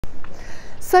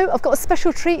So I've got a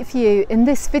special treat for you in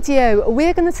this video.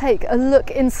 We're going to take a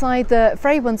look inside the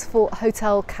very wonderful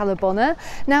Hotel Cala Bona.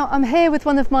 Now I'm here with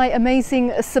one of my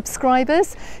amazing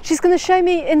subscribers. She's going to show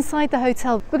me inside the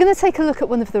hotel. We're going to take a look at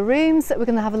one of the rooms, we're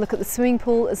going to have a look at the swimming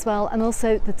pool as well, and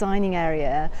also the dining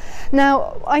area.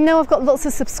 Now I know I've got lots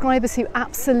of subscribers who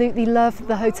absolutely love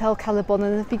the Hotel Cala Bona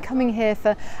and have been coming here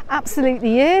for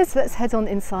absolutely years. Let's head on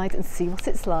inside and see what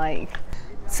it's like.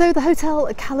 So the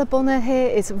Hotel Cala Bona here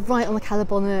is right on the Cala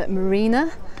Bona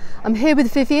Marina. I'm here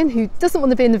with Vivienne, who doesn't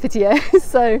want to be in the video,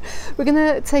 so we're going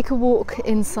to take a walk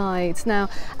inside. Now,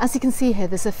 as you can see here,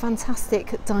 there's a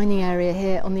fantastic dining area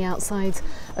here on the outside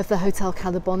of the Hotel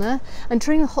Cala Bona, and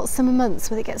during the hot summer months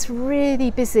when it gets really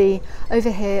busy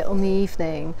over here on the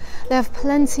evening, they have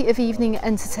plenty of evening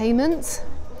entertainment.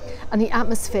 And the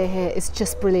atmosphere here is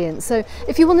just brilliant. So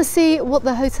if you want to see what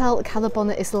the Hotel Cala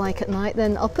Bona is like at night,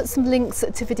 then I'll put some links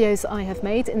to videos I have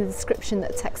made in the description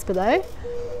text below,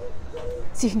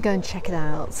 so you can go and check it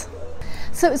out.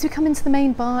 So as we come into the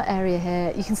main bar area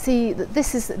here, you can see that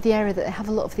this is the area that they have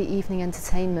a lot of the evening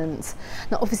entertainment.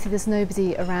 Now obviously there's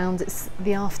nobody around, it's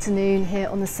the afternoon here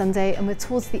on the Sunday, and we're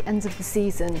towards the end of the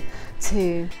season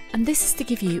too. And this is to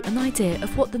give you an idea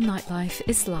of what the nightlife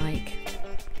is like.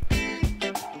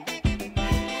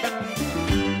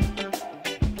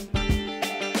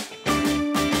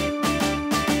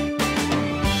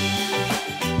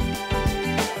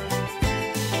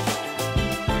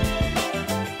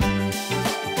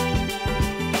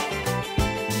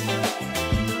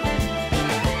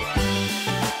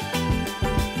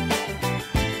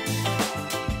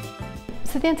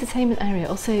 So the entertainment area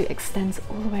also extends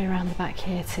all the way around the back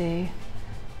here too.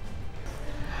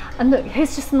 And look,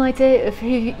 here's just an idea of who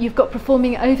you've got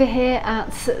performing over here at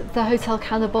the Hotel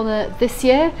Cala Bona this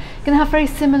year. You're going to have very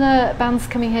similar bands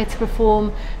coming here to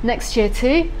perform next year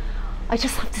too. I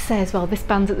just have to say as well, this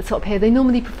band at the top here, they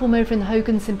normally perform over in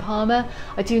Hogan's in Palma.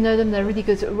 I do know them, they're really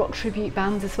good rock tribute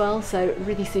band as well, so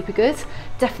really super good.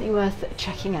 Definitely worth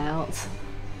checking out.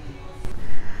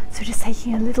 So just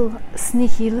taking a little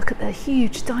sneaky look at the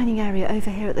huge dining area over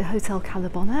here at the Hotel Cala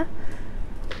Bona.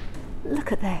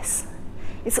 Look at this.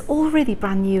 It's all really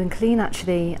brand new and clean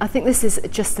actually. I think this is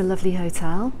just a lovely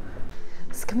hotel.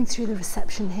 It's coming through the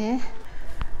reception here.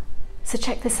 So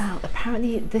check this out.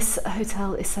 Apparently this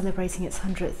hotel is celebrating its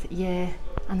 100th year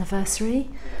anniversary,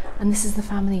 and this is the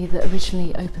family that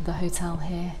originally opened the hotel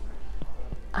here.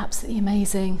 Absolutely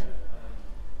amazing.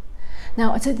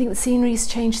 Now, I don't think the scenery's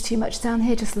changed too much down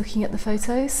here, just looking at the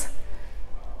photos.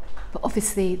 But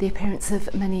obviously, the appearance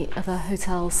of many other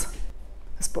hotels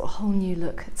has brought a whole new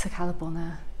look to Cala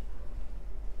Bona.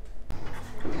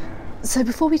 So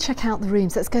before we check out the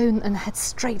rooms, let's go and head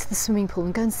straight to the swimming pool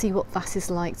and go and see what that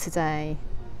is like today.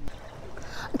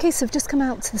 Okay, so I've just come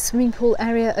out to the swimming pool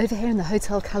area over here in the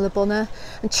Hotel Cala Bona,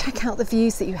 and check out the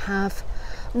views that you have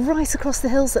right across the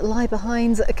hills that lie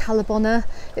behind Cala Bona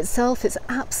itself. It's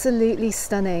absolutely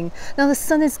stunning. Now the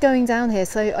sun is going down here,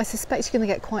 so I suspect you're going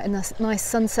to get quite a nice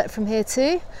sunset from here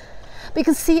too. But you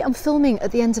can see I'm filming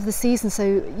at the end of the season, so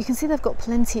you can see they've got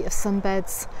plenty of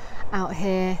sunbeds out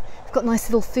here. They've got a nice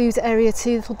little food area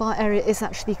too. The little bar area is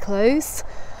actually closed.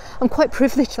 I'm quite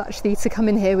privileged actually to come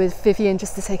in here with Vivienne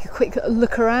just to take a quick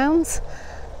look around.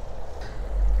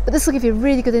 But this will give you a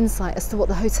really good insight as to what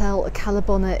the Hotel Cala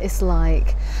Bona is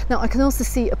like. Now I can also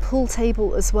see a pool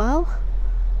table as well.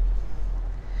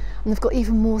 And they've got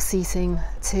even more seating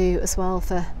too as well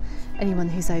for anyone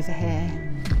who's over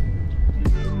here.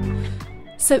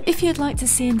 So if you'd like to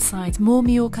see inside more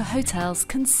Mallorca hotels,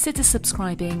 consider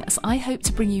subscribing, as I hope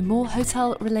to bring you more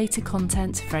hotel related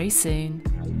content very soon.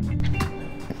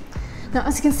 Now,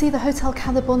 as you can see, the Hotel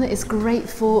Cala Bona is great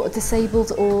for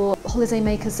disabled or holiday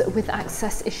makers with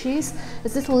access issues.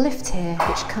 There's a little lift here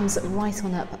which comes right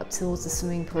on up towards the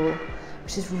swimming pool,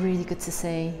 which is really good to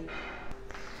see.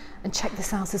 And check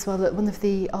this out as well, look, one of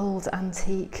the old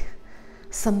antique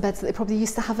sunbeds that they probably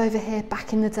used to have over here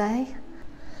back in the day.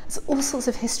 There's all sorts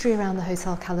of history around the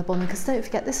Hotel Cala Bona, because don't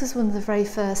forget, this was one of the very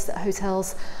first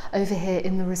hotels over here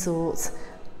in the resort.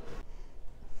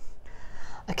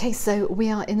 Okay, so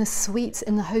we are in a suite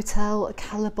in the Hotel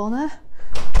Cala Bona.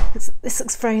 This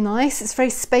looks very nice, it's very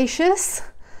spacious.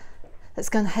 Let's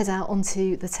go and head out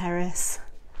onto the terrace.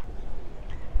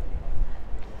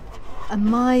 And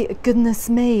my goodness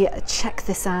me, check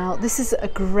this out. This is a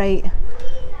great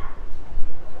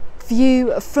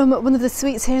view from one of the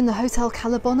suites here in the Hotel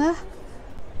Cala Bona.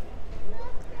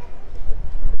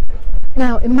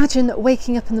 Now imagine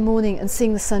waking up in the morning and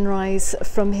seeing the sunrise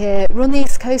from here. We're on the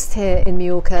east coast here in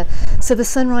Mallorca, so the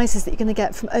sunrises that you're going to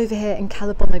get from over here in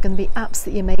Cala Bona are going to be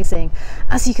absolutely amazing.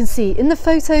 As you can see in the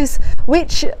photos,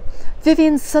 which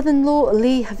Vivienne's son-in-law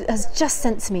Lee has just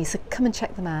sent to me, so come and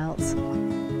check them out.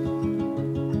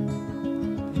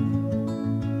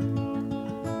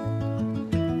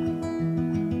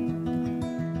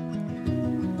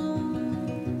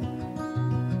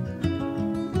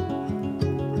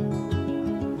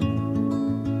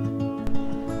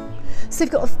 So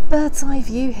you've got a bird's eye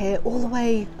view here all the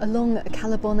way along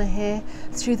Cala Bona here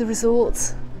through the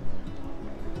resort,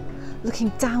 looking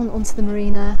down onto the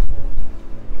marina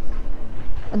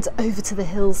and over to the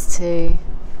hills too.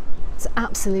 It's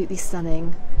absolutely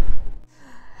stunning.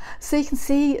 So you can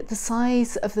see the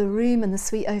size of the room and the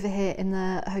suite over here in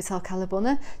the Hotel Cala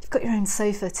Bona. You've got your own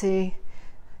sofa too.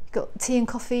 You've got tea and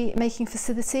coffee making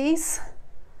facilities.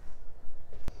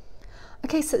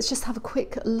 Okay, so let's just have a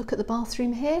quick look at the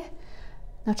bathroom here.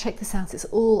 Now check this out, it's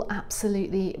all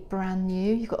absolutely brand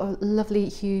new. You've got a lovely,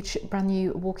 huge, brand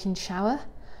new walk-in shower.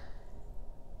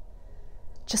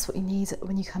 Just what you need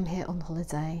when you come here on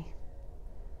holiday.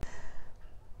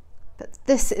 But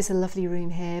this is a lovely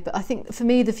room here, but I think for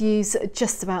me the views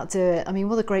just about do it. I mean,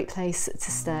 what a great place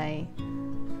to stay.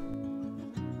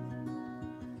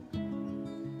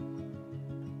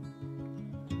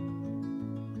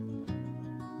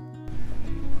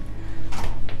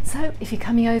 So if you're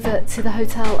coming over to the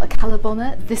Hotel Cala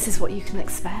Bona, this is what you can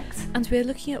expect. And we're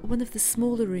looking at one of the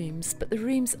smaller rooms, but the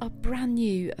rooms are brand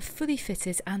new, fully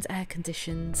fitted and air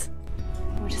conditioned.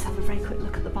 We'll just have a very quick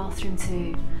look at the bathroom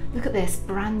too. Look at this,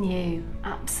 brand new,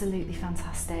 absolutely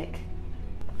fantastic.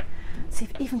 So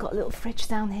you've even got a little fridge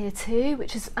down here too,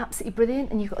 which is absolutely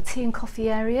brilliant, and you've got a tea and coffee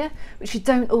area, which you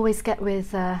don't always get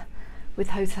with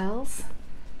hotels.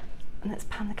 And let's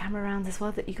pan the camera around as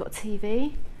well, that you've got a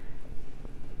TV.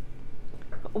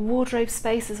 A wardrobe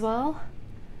space as well,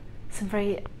 some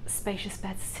very spacious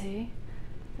beds too,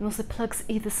 and also plugs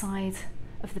either side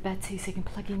of the bed too, so you can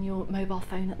plug in your mobile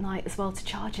phone at night as well to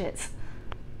charge it.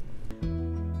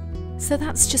 So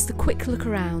that's just a quick look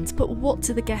around, but what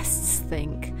do the guests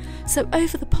think? So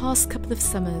over the past couple of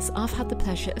summers, I've had the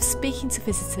pleasure of speaking to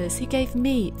visitors who gave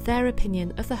me their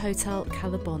opinion of the Hotel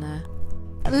Cala Bona.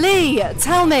 Lee,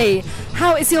 tell me,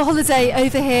 how is your holiday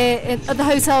over here at the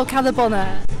Hotel Cala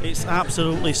Bona? It's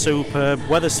absolutely superb.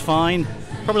 Weather's fine,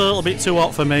 probably a little bit too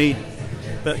hot for me,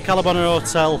 but Cala Bona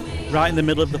Hotel, right in the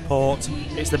middle of the port,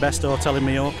 it's the best hotel in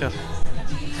Majorca.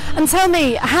 And tell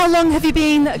me, how long have you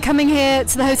been coming here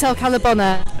to the Hotel Cala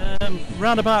Bona?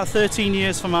 Round about 13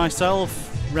 years for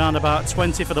myself, round about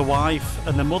 20 for the wife,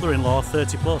 and the mother-in-law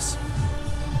 30 plus.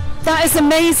 That is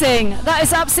amazing. That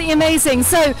is absolutely amazing.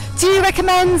 So, do you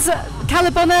recommend Cala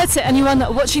Bona to anyone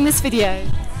watching this video?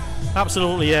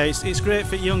 Absolutely, yeah. It's great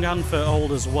for young and for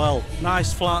old as well.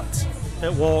 Nice flat.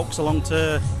 It walks along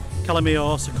to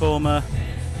Calamio, Coma.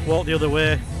 Walk the other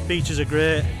way. Beaches are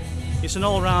great. It's an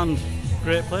all-round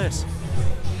great place.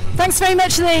 Thanks very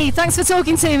much, Lee. Thanks for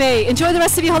talking to me. Enjoy the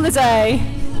rest of your holiday.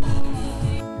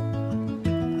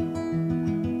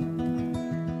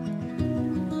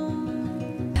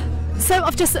 So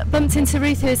I've just bumped into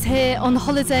Ruth, who is here on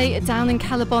holiday down in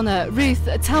Cala Bona. Ruth,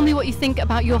 tell me what you think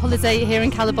about your holiday here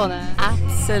in Cala Bona.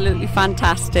 Absolutely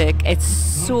fantastic. It's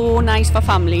so nice for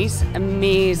families,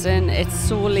 amazing. It's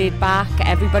so laid back,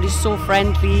 everybody's so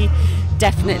friendly.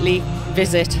 Definitely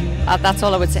visit. That's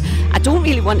all I would say. I don't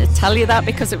really want to tell you that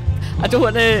because I don't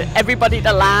want everybody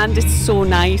to land. It's so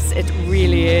nice, it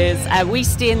really is. We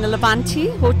stay in the Levante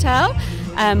Hotel.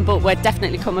 But we're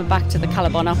definitely coming back to the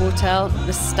Cala Bona Hotel.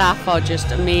 The staff are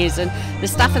just amazing. The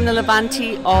staff in the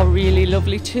Levante are really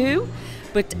lovely too,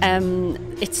 but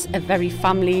it's a very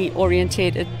family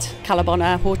orientated Cala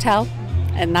Bona Hotel,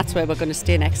 and that's where we're going to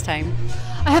stay next time.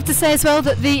 I have to say as well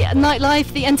that the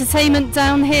nightlife, the entertainment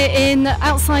down here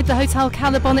outside the Hotel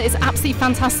Cala Bona is absolutely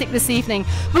fantastic this evening.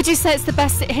 Would you say it's the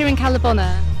best here in Cala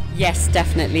Bona? Yes,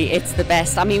 definitely, it's the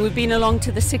best. I mean, we've been along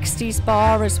to the 60s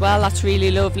bar as well, that's really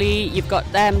lovely. You've got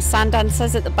sand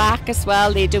dancers at the back as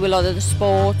well, they do a lot of the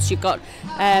sports. You've got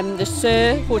the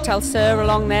Sir, Hotel Sir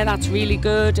along there, that's really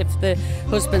good if the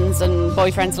husbands and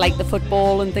boyfriends like the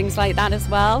football and things like that as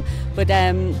well. But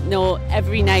no,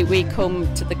 every night we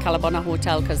come to the Cala Bona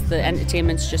Hotel because the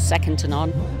entertainment's just second to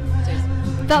none.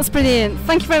 That's brilliant.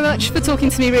 Thank you very much for talking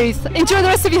to me, Ruth. Enjoy the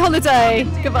rest of your holiday.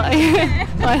 Goodbye.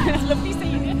 Bye. Lovely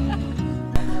seeing you.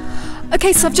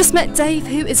 Okay, so I've just met Dave,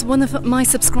 who is one of my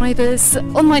subscribers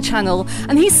on my channel,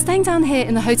 and he's staying down here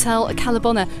in the Hotel Cala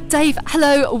Bona. Dave,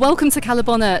 hello, welcome to Cala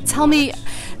Bona. Tell me,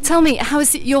 how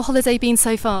has your holiday been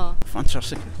so far?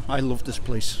 Fantastic. I love this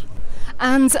place.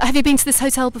 And have you been to this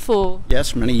hotel before?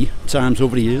 Yes, many times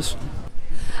over the years.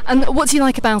 And what do you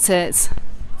like about it?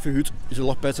 Food is a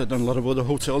lot better than a lot of other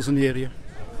hotels in the area.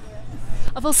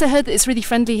 I've also heard that it's really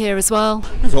friendly here as well.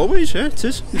 As always, yeah, it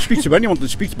is. You speak to anyone that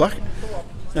speaks back.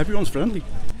 Everyone's friendly.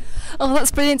 Oh,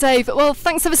 that's brilliant, Dave. Well,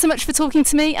 thanks ever so much for talking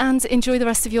to me, and enjoy the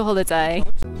rest of your holiday.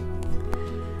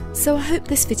 So I hope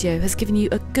this video has given you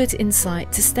a good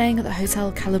insight to staying at the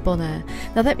Hotel Cala Bona.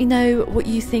 Now let me know what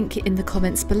you think in the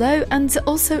comments below, and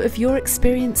also of your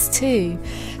experience too.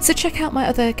 So check out my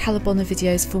other Cala Bona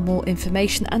videos for more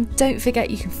information, and don't forget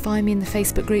you can find me in the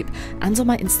Facebook group and on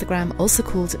my Instagram, also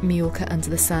called Mallorca Under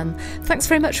the Sun. Thanks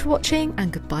very much for watching,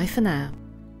 and goodbye for now.